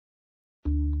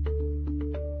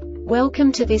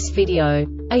Welcome to this video.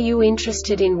 Are you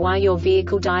interested in why your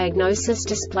vehicle diagnosis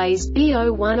displays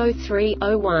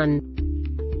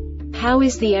B0103-01? How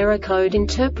is the error code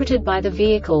interpreted by the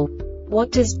vehicle?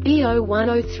 What does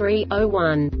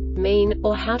B0103-01 mean,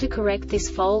 or how to correct this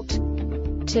fault?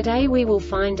 Today we will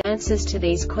find answers to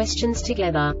these questions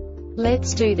together.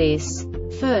 Let's do this.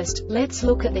 First, let's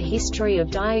look at the history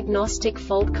of diagnostic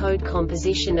fault code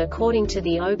composition according to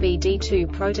the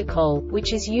OBD2 protocol,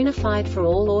 which is unified for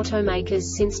all automakers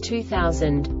since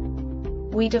 2000.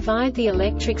 We divide the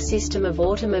electric system of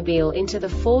automobile into the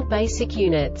four basic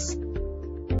units: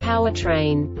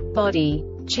 powertrain, body,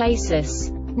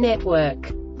 chassis,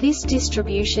 network. This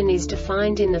distribution is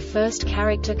defined in the first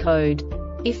character code.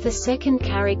 If the second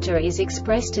character is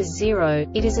expressed as 0,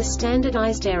 it is a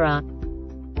standardized error.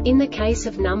 In the case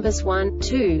of numbers 1,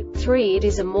 2, 3, it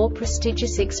is a more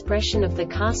prestigious expression of the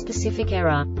car-specific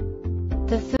error.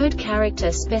 The third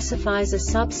character specifies a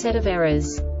subset of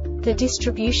errors. The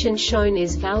distribution shown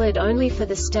is valid only for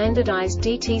the standardized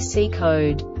DTC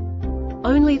code.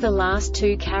 Only the last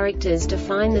two characters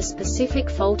define the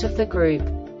specific fault of the group.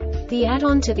 The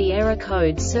add-on to the error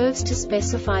code serves to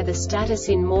specify the status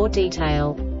in more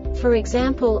detail. For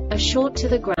example, a short to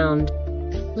the ground.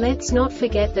 Let's not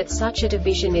forget that such a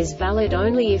division is valid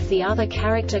only if the other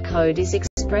character code is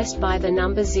expressed by the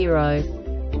number 0.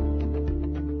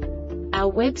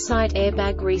 Our website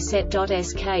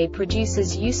airbagreset.sk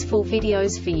produces useful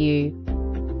videos for you.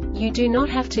 You do not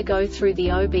have to go through the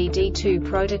OBD2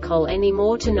 protocol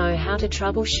anymore to know how to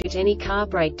troubleshoot any car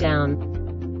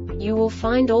breakdown. You will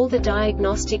find all the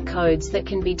diagnostic codes that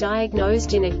can be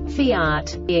diagnosed in a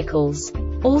Fiat vehicles.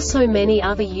 Also many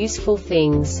other useful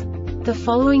things. The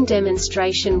following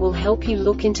demonstration will help you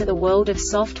look into the world of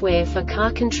software for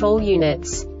car control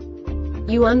units.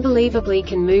 You unbelievably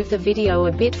can move the video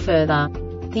a bit further.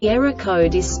 The error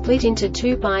code is split into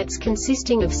 2 bytes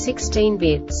consisting of 16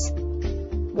 bits.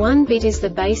 1 bit is the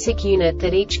basic unit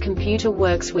that each computer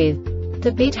works with.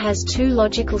 The bit has 2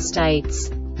 logical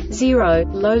states: 0,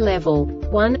 low level,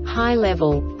 1, high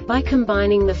level. By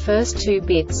combining the first 2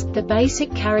 bits, the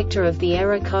basic character of the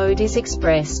error code is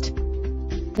expressed.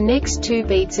 The next 2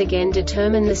 beats again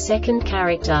determine the second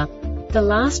character. The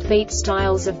last beat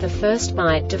styles of the first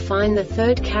byte define the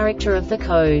third character of the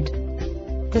code.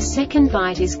 The second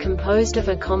byte is composed of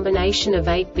a combination of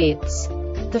 8 bits.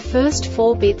 The first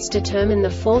 4 bits determine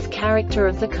the fourth character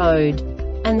of the code.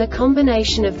 And the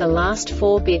combination of the last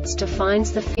 4 bits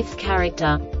defines the fifth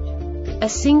character. A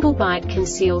single byte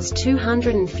conceals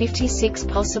 256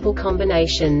 possible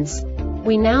combinations.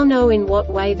 We now know in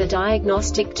what way the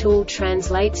diagnostic tool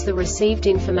translates the received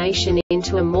information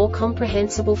into a more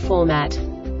comprehensible format.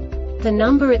 The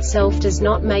number itself does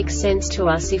not make sense to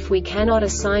us if we cannot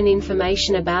assign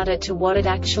information about it to what it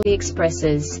actually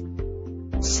expresses.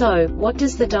 So, what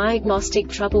does the Diagnostic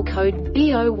Trouble Code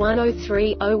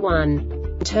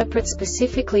B0103-01 interpret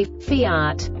specifically for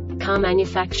Fiat car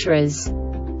manufacturers?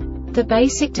 The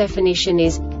basic definition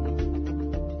is: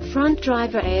 front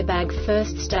driver airbag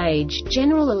first stage,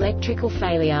 general electrical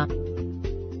failure.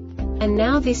 And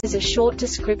now this is a short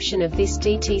description of this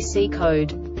DTC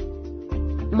code.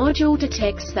 Module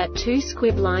detects that 2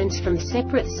 squib lines from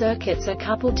separate circuits are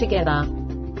coupled together.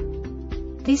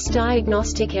 This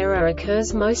diagnostic error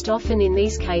occurs most often in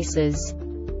these cases: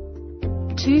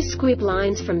 2 squib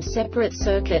lines from separate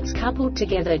circuits coupled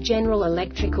together, general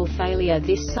electrical failure.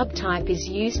 This subtype is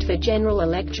used for general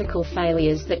electrical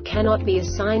failures that cannot be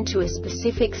assigned to a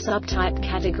specific subtype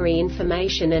category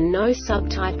information and no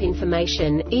subtype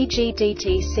information, e.g.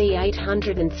 DTC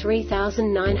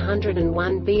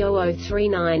 803901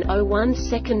 B0039-01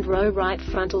 second row right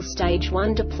frontal stage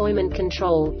 1 deployment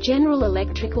control, general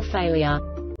electrical failure.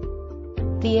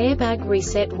 The Airbag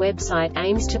Reset website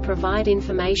aims to provide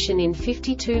information in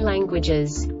 52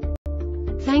 languages.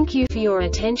 Thank you for your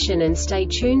attention and stay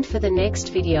tuned for the next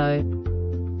video.